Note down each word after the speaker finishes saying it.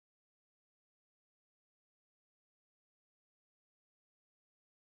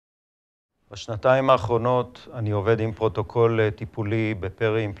בשנתיים האחרונות אני עובד עם פרוטוקול טיפולי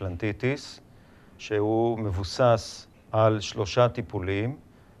בפרי-אימפלנטיטיס, שהוא מבוסס על 3 טיפולים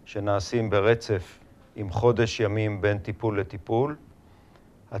שנעשים ברצף עם חודש ימים בין טיפול לטיפול.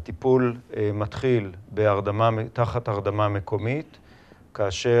 הטיפול מתחיל תחת הרדמה מקומית,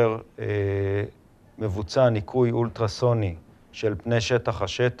 כאשר מבוצע ניקוי אולטרסוני של פני שטח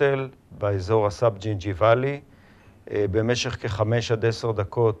השתל באזור הסאב-ג'ינג'יבלי במשך כ5 עד 10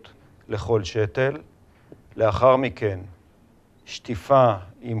 דקות לכל שתל. לאחר מכן שטיפה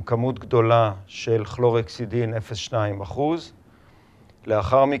עם כמות גדולה של כלורקסידין 0.2%.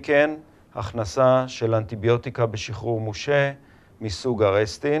 לאחר מכן הכנסה של אנטיביוטיקה בשחרור מושה מסוג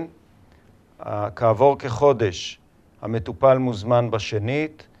ארסטין. כעבור כחודש המטופל מוזמן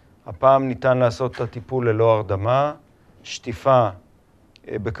בשנית. הפעם ניתן לעשות את הטיפול ללא הרדמה, שטיפה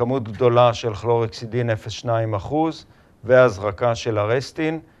בכמות גדולה של כלורקסידין 0.2% והזרקה של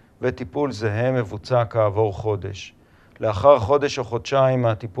ארסטין, וטיפול זהה מבוצע כעבור חודש. לאחר חודש או חודשיים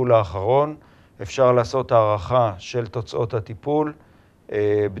מהטיפול האחרון אפשר לעשות הערכה של תוצאות הטיפול,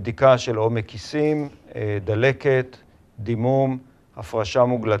 בדיקה של עומק כיסים, דלקת, דימום, הפרשה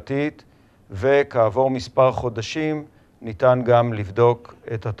מוגלתית, וכעבור מספר חודשים ניתן גם לבדוק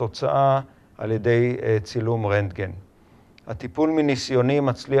את התוצאה על ידי צילום רנטגן. הטיפול מניסיוני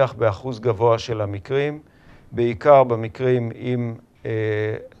מצליח באחוז גבוה של המקרים, בעיקר במקרים עם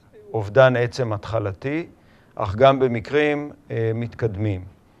אובדן עצם התחלתי, אך גם במקרים מתקדמים.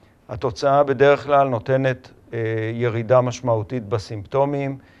 התוצאה בדרך כלל נותנת ירידה משמעותית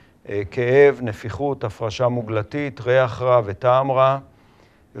בסימפטומים, כאב, נפיחות, הפרשה מוגלתית, ריח רע וטעם רע,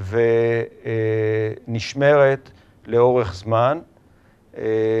 ונשמרת לאורך זמן.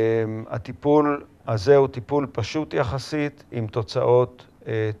 הטיפול הזה הוא טיפול פשוט יחסית, עם תוצאות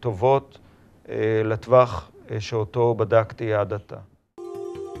טובות לטווח שאותו בדקתי עד עתה.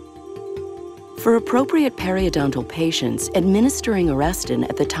 For appropriate periodontal patients, administering Arestin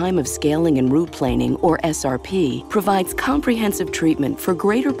at the time of scaling and root planing, or SRP, provides comprehensive treatment for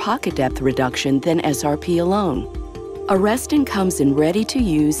greater pocket depth reduction than SRP alone. Arestin comes in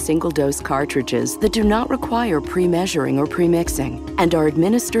ready-to-use single-dose cartridges that do not require pre-measuring or pre-mixing and are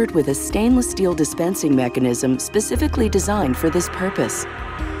administered with a stainless steel dispensing mechanism specifically designed for this purpose.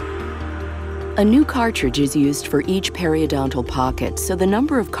 A new cartridge is used for each periodontal pocket, so the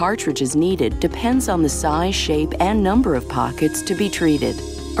number of cartridges needed depends on the size, shape, and number of pockets to be treated.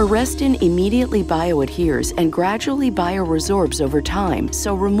 Arestin immediately bioadheres and gradually bioresorbs over time,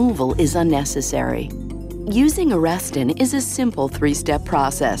 so removal is unnecessary. Using Arestin is a simple 3-step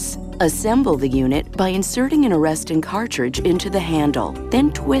process. Assemble the unit by inserting an Arestin cartridge into the handle,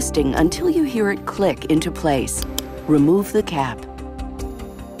 then twisting until you hear it click into place. Remove the cap.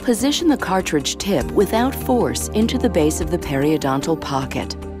 Position the cartridge tip without force into the base of the periodontal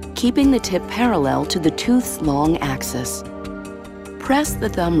pocket, keeping the tip parallel to the tooth's long axis. Press the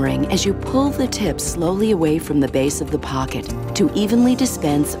thumb ring as you pull the tip slowly away from the base of the pocket to evenly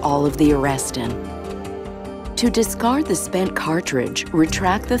dispense all of the Arestin. To discard the spent cartridge,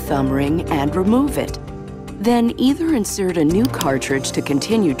 retract the thumb ring and remove it. Then either insert a new cartridge to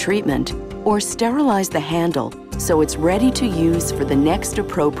continue treatment or sterilize the handle so it's ready to use for the next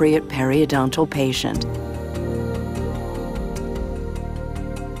appropriate periodontal patient.